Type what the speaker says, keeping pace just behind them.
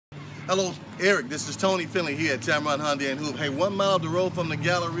Hello, Eric. This is Tony Finley here at Tameron Hyundai in Hoover. Hey, 1 mile up the road from the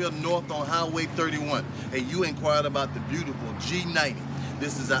Galleria North on Highway 31. Hey, you inquired about the beautiful G90.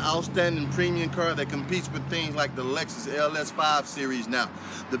 This is an outstanding premium car that competes with things like the Lexus LS5 series now,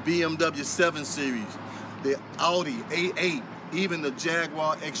 the BMW 7 series, the Audi A8, even the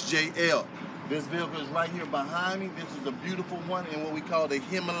Jaguar XJL. This vehicle is right here behind me. This is a beautiful one in what we call the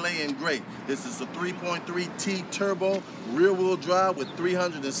Himalayan Gray. This is a 3.3T turbo rear-wheel drive with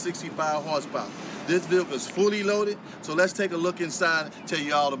 365 horsepower. This vehicle is fully loaded, so let's take a look inside and tell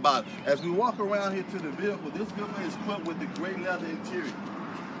you all about it. As we walk around here to the vehicle, this vehicle is equipped with the gray leather interior.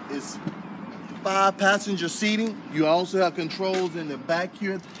 It's 5-passenger seating. You also have controls in the back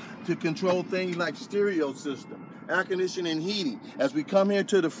here to control things like stereo system, air conditioning and heating. As we come here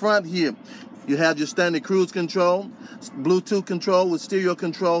to the front here, you have your standard cruise control, Bluetooth control with stereo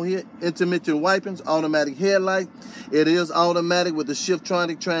control here, intermittent wipings, automatic headlight. It is automatic with the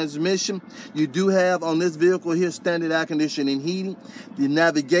Shiftronic transmission. You do have on this vehicle here standard air conditioning and heating, the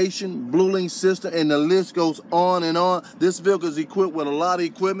navigation, BlueLink system, and the list goes on and on. This vehicle is equipped with a lot of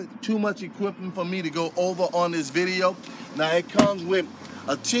equipment, too much equipment for me to go over on this video. Now it comes with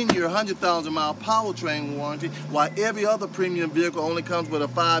a 10-year, 100,000-mile powertrain warranty, while every other premium vehicle only comes with a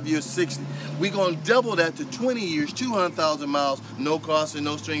 5-year, 60. We're going to double that to 20 years, 200,000 miles, no cost and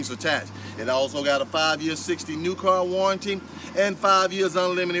no strings attached. It also got a 5-year, 60 new car warranty and 5 years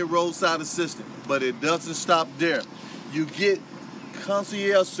unlimited roadside assistance. But it doesn't stop there. You get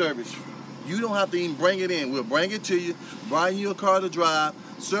concierge service. You don't have to even bring it in. We'll bring it to you, buy you a car to drive,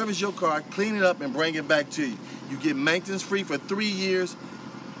 service your car, clean it up, and bring it back to you. You get maintenance free for 3 years,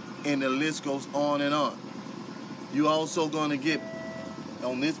 and the list goes on and on. You're also going to get,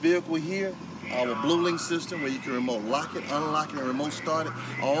 on this vehicle here, our BlueLink system where you can remote lock it, unlock it, and remote start it,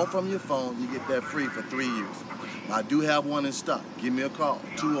 all from your phone. You get that free for 3 years. I do have one in stock. Give me a call,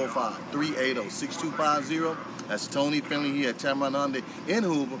 205-380-6250. That's Tony Finley here at Tameron Hyundai in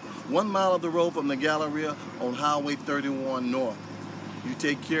Hoover, 1 mile up the road from the Galleria on Highway 31 North. You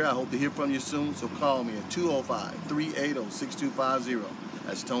take care. I hope to hear from you soon, so call me at 205-380-6250.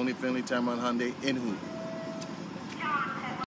 That's Tony Finley, Tameron Hyundai in Hoover.